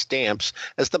many stamps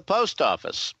as the post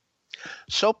office.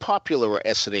 So popular were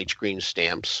S&H green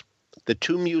stamps, the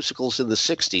 2 musicals in the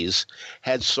 60s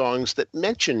had songs that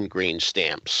mentioned green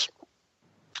stamps.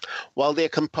 While their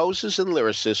composers and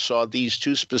lyricists saw these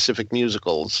 2 specific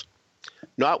musicals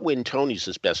not win Tonys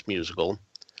as Best Musical,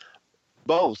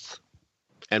 both,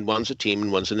 and one's a team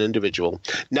and one's an individual,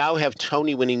 now have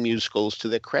Tony-winning musicals to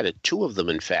their credit, 2 of them,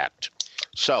 in fact.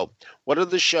 So, what are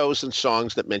the shows and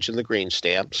songs that mention the green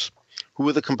stamps? Who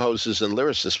were the composers and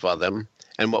lyricists for them?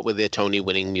 And what were their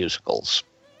Tony-winning musicals?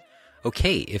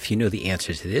 Okay, if you know the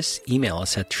answer to this, email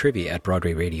us at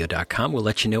trivia@broadwayradio.com. We'll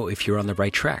let you know if you're on the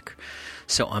right track.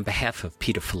 So on behalf of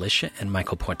Peter Felicia and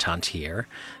Michael Portantiere,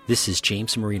 this is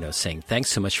James Marino saying thanks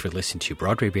so much for listening to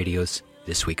Broadway Radio's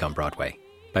This Week on Broadway.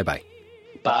 Bye-bye.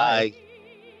 Bye.